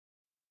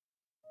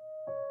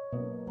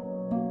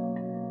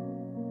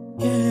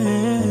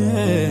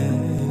Yeah.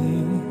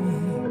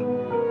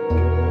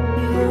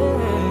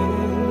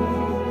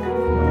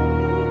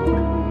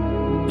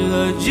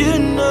 Lord, you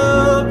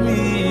know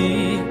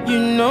me, you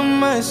know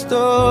my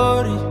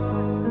story.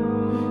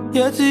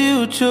 Yet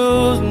you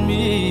chose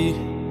me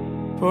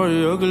for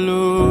your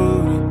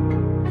glory.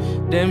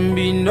 Then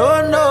be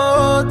no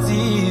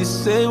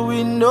notice, say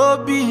we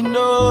no be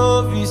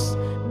novice.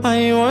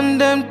 I want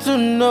them to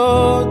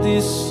know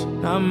this.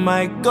 Now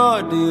my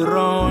God, they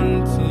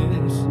run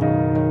things.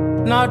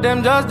 Now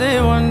them just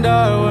they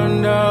wonder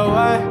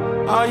why.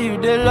 Are you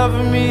they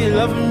loving me,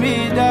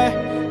 die?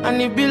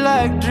 And it be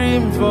like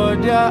dream for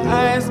their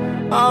eyes.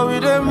 How we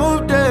they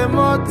move, they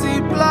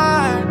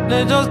multiply.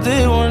 They just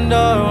they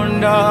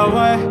wonder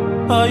why.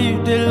 Are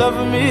you they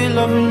loving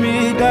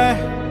me, die?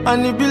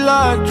 And it be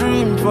like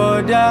dream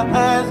for their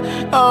eyes.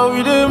 How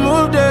we they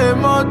move, they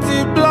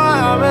multiply.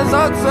 I'm a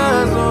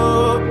success,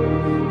 oh.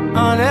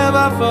 I'll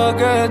never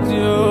forget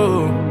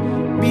you.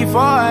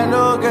 Before I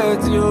no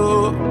get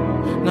you.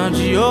 Now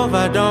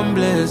Jehovah don't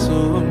bless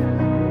you.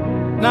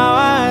 Now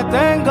I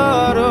thank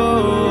God,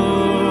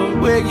 oh.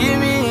 We give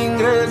me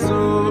grace,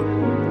 oh.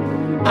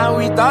 And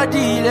without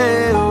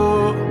delay,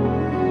 oh.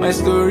 My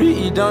story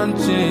it don't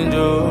change,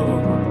 oh.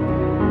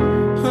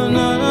 No,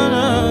 no, no,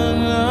 no,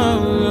 no.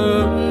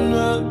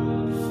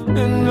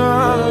 No,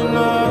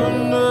 no,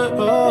 no,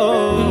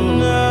 oh.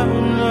 No,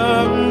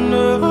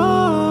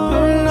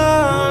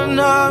 no,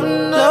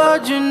 no.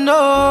 Lord, you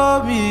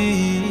know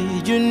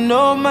me, you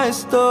know my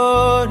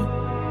story.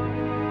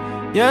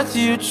 Yet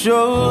you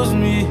chose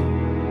me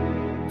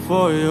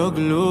for your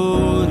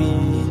glory.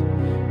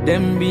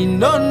 Then be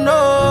no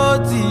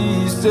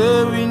notice,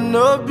 say we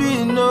no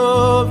be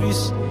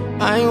novice.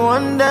 I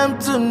want them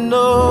to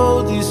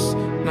know this.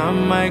 Now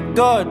my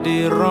God,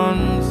 they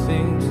run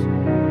things.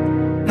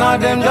 Now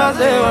them just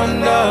they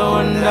wonder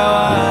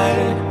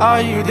why.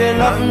 Are you they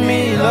love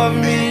me,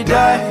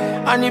 die?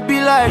 And it be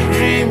like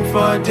dream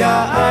for their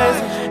eyes.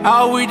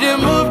 How we they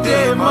move,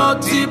 they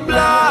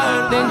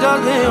multiply. Then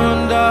just they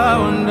wonder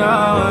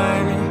why.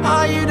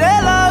 How you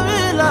they love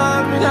me,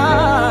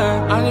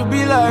 die? And it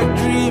be like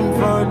dream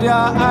for their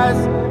eyes.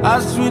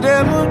 As we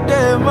they move,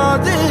 they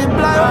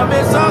multiply. I'm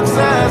a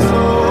success,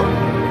 oh.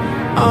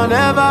 I'll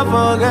never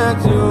forget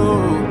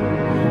you.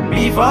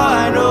 Before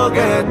I no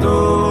get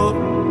to.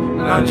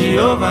 Now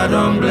Jehovah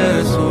don't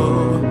bless,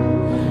 oh.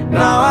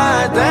 Now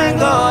I thank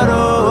God,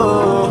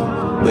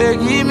 oh. We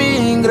give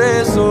me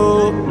grace,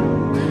 oh.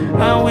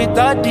 And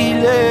without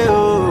delay,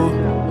 oh.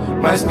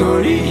 My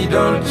story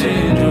don't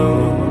change,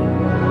 oh.